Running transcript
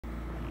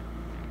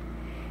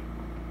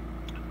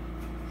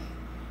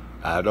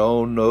I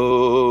don't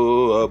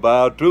know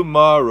about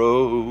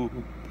tomorrow.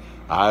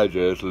 I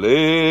just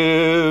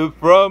live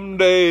from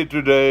day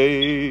to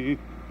day.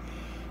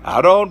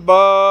 I don't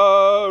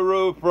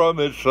borrow from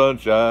its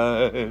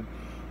sunshine,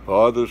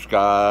 for the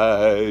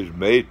skies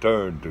may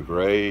turn to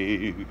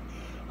gray.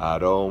 I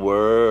don't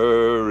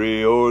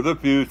worry o'er the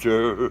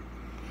future,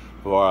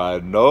 for I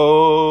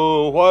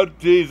know what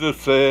Jesus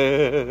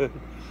said.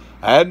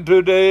 And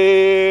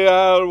today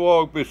I'll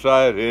walk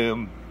beside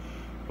him,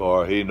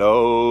 for he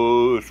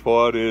knows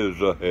what is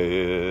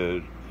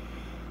ahead.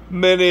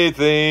 Many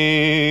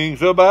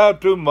things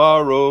about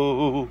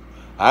tomorrow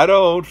I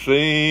don't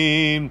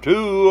seem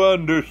to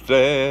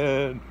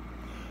understand,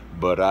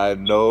 but I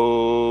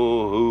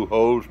know who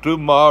holds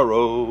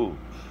tomorrow,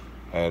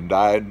 and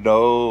I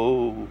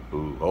know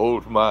who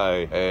holds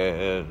my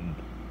hand.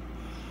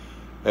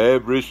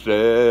 Every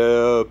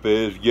step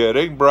is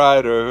getting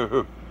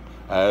brighter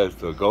as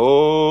the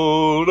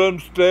golden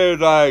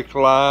stairs I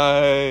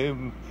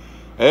climb.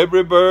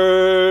 Every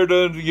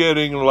burden's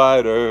getting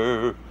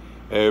lighter,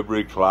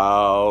 every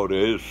cloud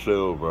is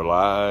silver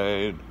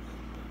lined.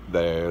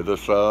 There the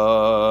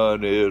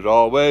sun is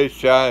always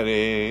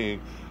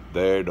shining,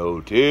 there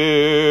no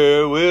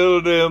tear will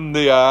dim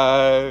the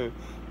eye.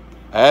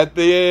 At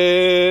the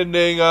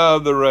ending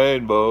of the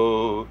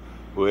rainbow,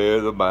 where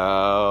the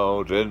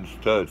mountains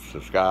touch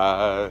the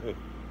sky.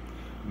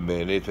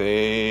 Many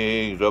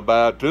things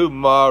about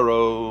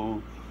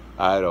tomorrow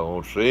I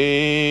don't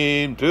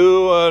seem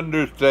to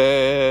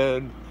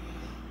understand,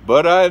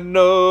 but I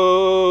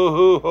know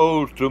who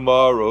holds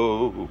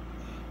tomorrow,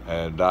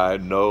 and I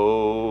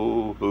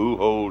know who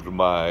holds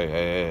my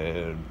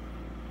hand.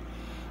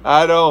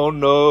 I don't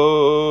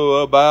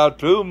know about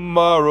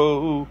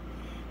tomorrow,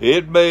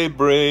 it may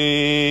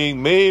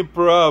bring me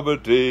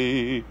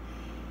poverty,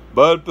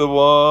 but the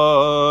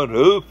one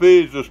who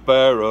feeds the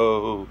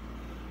sparrow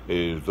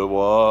is the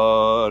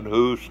one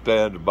who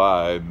stands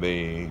by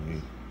me.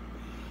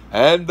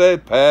 And the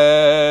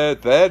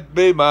path that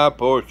be my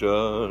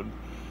portion,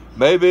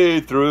 maybe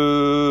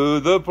through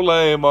the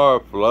flame or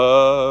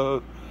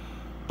flood,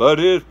 but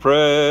his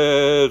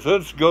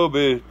presence go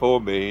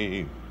before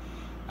me,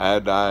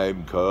 and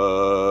I'm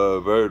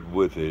covered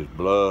with his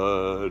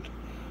blood.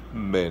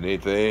 Many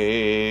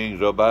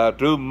things about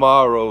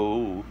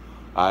tomorrow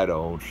I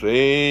don't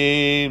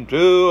seem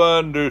to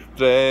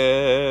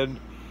understand,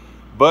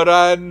 but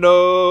I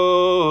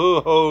know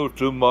who holds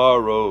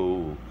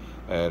tomorrow,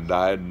 and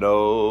I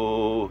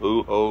know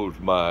who holds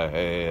my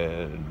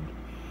hand.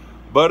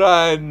 But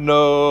I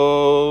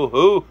know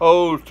who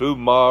holds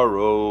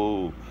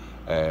tomorrow,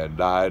 and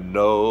I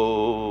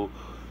know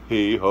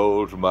he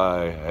holds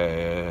my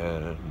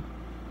hand.